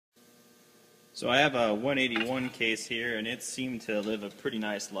So I have a 181 case here, and it seemed to live a pretty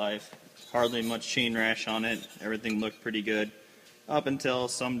nice life. Hardly much chain rash on it. Everything looked pretty good. Up until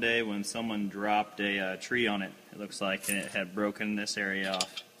someday when someone dropped a tree on it, it looks like, and it had broken this area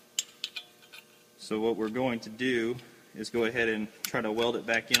off. So what we're going to do is go ahead and try to weld it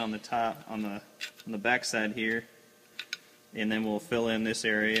back in on the top, on the back side here, and then we'll fill in this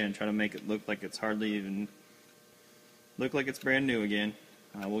area and try to make it look like it's hardly even look like it's brand new again.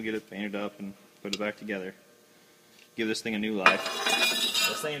 We'll get it painted up and put it back together. Give this thing a new life. At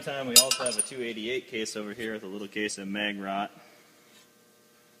the same time, we also have a 288 case over here with a little case of mag rot.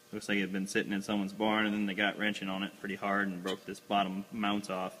 Looks like it had been sitting in someone's barn, and then they got wrenching on it pretty hard and broke this bottom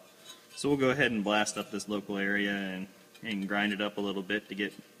mount off. So we'll go ahead and blast up this local area and grind it up a little bit to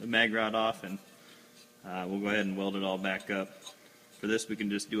get the mag rot off, and we'll go ahead and weld it all back up. For this, we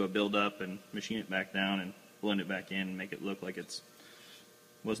can just do a build up and machine it back down and blend it back in and make it look like it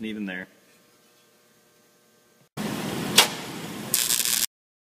wasn't even there.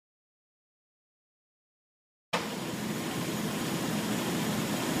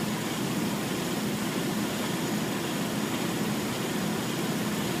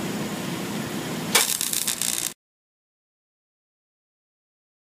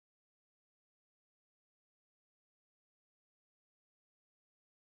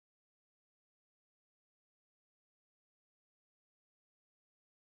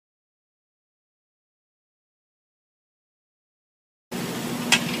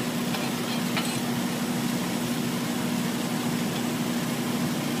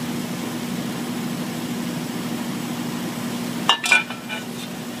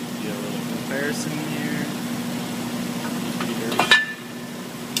 Comparison here. Pretty dirty.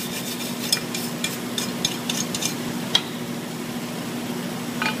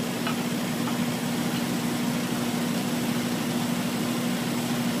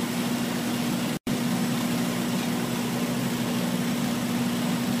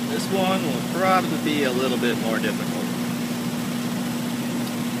 This one will probably be a little bit more difficult.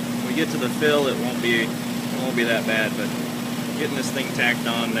 When we get to the fill, it won't be that bad, but getting this thing tacked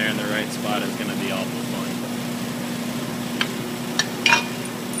on there in the right spot is going to be awful fun.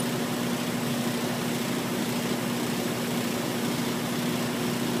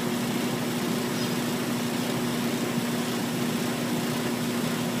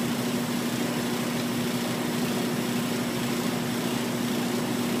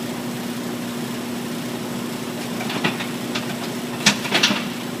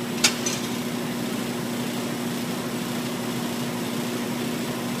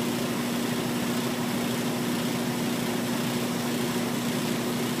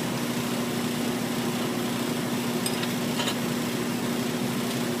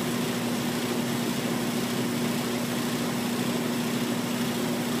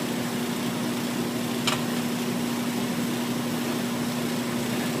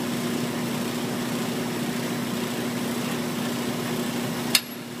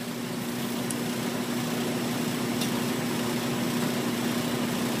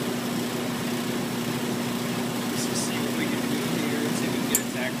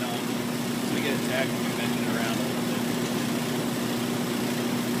 Tack and bend it around a little bit.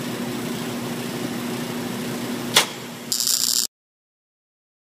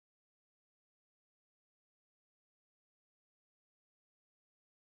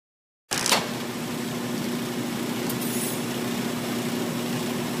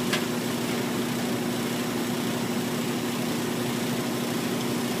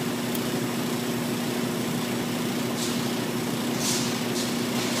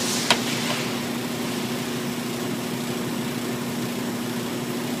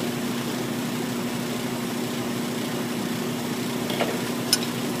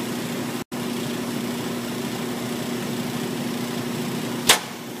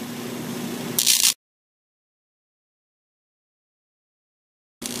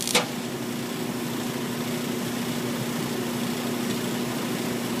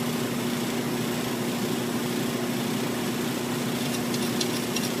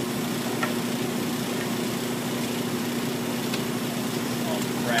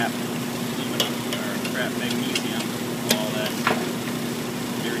 Crap magnesium, all that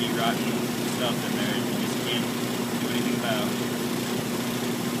dirty, rotten stuff in there you just can't do anything about.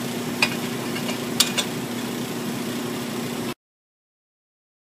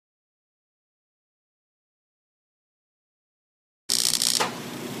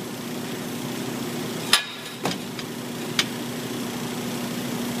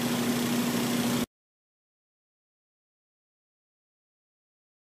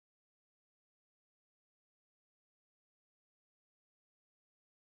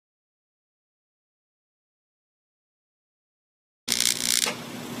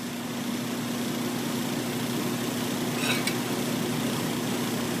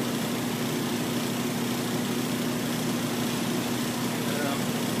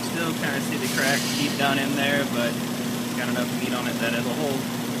 kind of see the cracks deep down in there, but it's got enough meat on it that it'll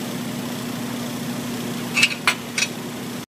hold.